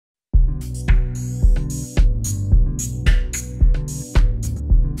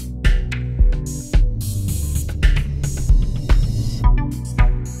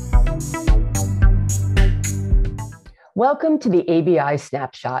Welcome to the ABI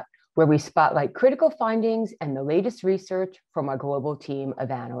Snapshot, where we spotlight critical findings and the latest research from our global team of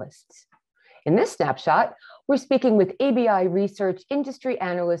analysts. In this snapshot, we're speaking with ABI Research industry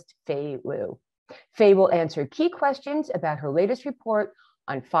analyst Fei Liu. Fei will answer key questions about her latest report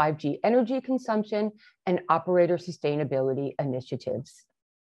on 5G energy consumption and operator sustainability initiatives.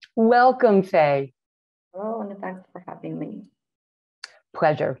 Welcome, Fei. Hello, and thanks for having me.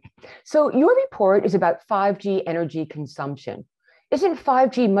 Pleasure. So your report is about 5G energy consumption. Isn't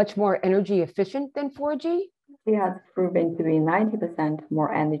 5G much more energy efficient than 4G? It has proven to be 90%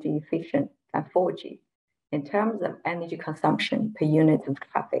 more energy efficient than 4G in terms of energy consumption per unit of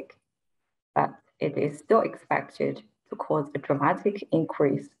traffic, but it is still expected to cause a dramatic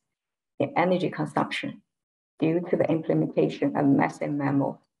increase in energy consumption due to the implementation of massive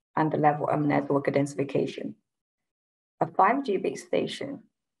MIMO and the level of network densification. A 5G base station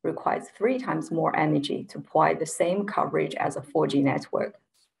requires 3 times more energy to provide the same coverage as a 4G network,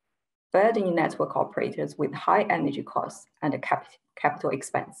 burdening network operators with high energy costs and a capital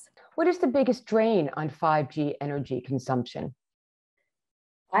expense. What is the biggest drain on 5G energy consumption?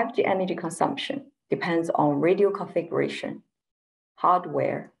 5G energy consumption depends on radio configuration,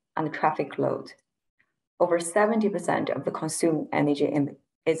 hardware, and traffic load. Over 70% of the consumed energy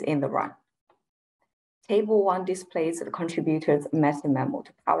is in the run. Table 1 displays the contributors of massive MIMO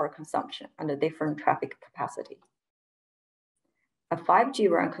to power consumption and the different traffic capacity. A 5G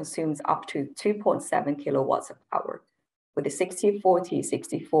run consumes up to 2.7 kilowatts of power with the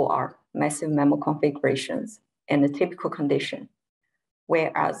 60/40/64R massive MIMO configurations in a typical condition,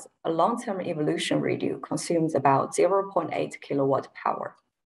 whereas a long-term evolution radio consumes about 0.8 kilowatt power.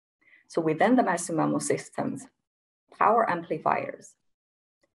 So within the massive MIMO systems, power amplifiers,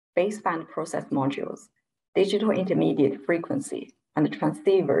 baseband process modules, digital intermediate frequency, and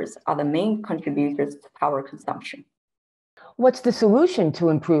transceivers are the main contributors to power consumption. What's the solution to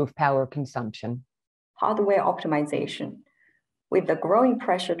improve power consumption? Hardware optimization. With the growing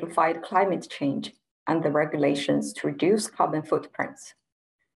pressure to fight climate change and the regulations to reduce carbon footprints,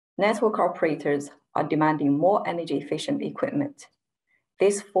 network operators are demanding more energy efficient equipment.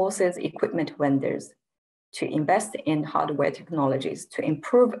 This forces equipment vendors to invest in hardware technologies to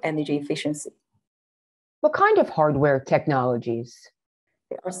improve energy efficiency. What kind of hardware technologies?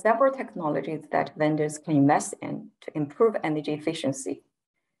 There are several technologies that vendors can invest in to improve energy efficiency.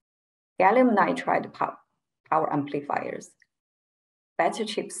 Gallium nitride power amplifiers, better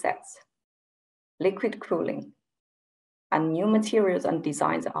chipsets, liquid cooling, and new materials and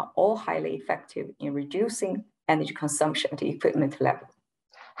designs are all highly effective in reducing energy consumption at the equipment level.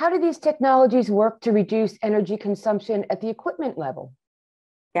 How do these technologies work to reduce energy consumption at the equipment level?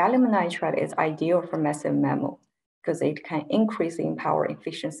 Gallium nitride is ideal for massive MIMO because it can increase in power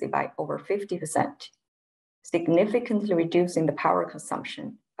efficiency by over 50%, significantly reducing the power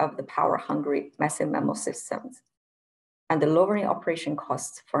consumption of the power-hungry massive MIMO systems and lowering operation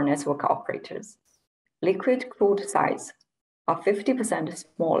costs for network operators. Liquid-cooled sites are 50%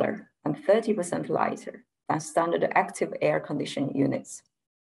 smaller and 30% lighter than standard active air conditioning units,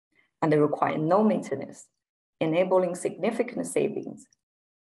 and they require no maintenance, enabling significant savings.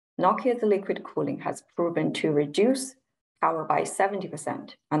 Nokia's liquid cooling has proven to reduce power by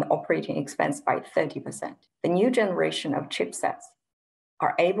 70% and operating expense by 30%. The new generation of chipsets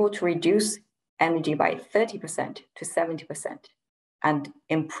are able to reduce energy by 30% to 70% and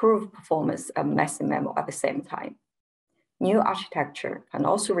improve performance of massive MIMO at the same time. New architecture can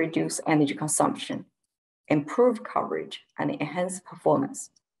also reduce energy consumption, improve coverage, and enhance performance.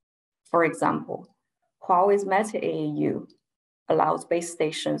 For example, Huawei's Meta AAU allows base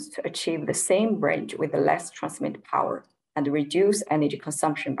stations to achieve the same range with less transmit power and reduce energy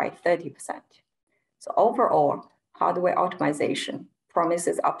consumption by 30%. So overall, hardware optimization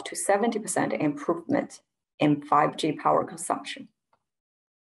promises up to 70% improvement in 5G power consumption.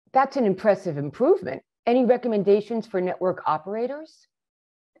 That's an impressive improvement. Any recommendations for network operators?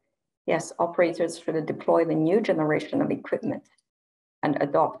 Yes, operators should deploy the new generation of equipment and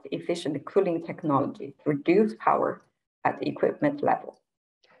adopt efficient cooling technology to reduce power at the equipment level.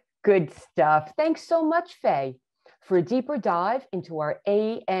 Good stuff. Thanks so much, Fei. For a deeper dive into our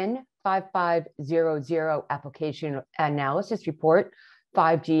AN5500 application analysis report,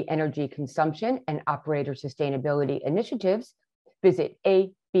 5G energy consumption and operator sustainability initiatives, visit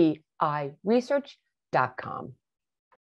abiresearch.com.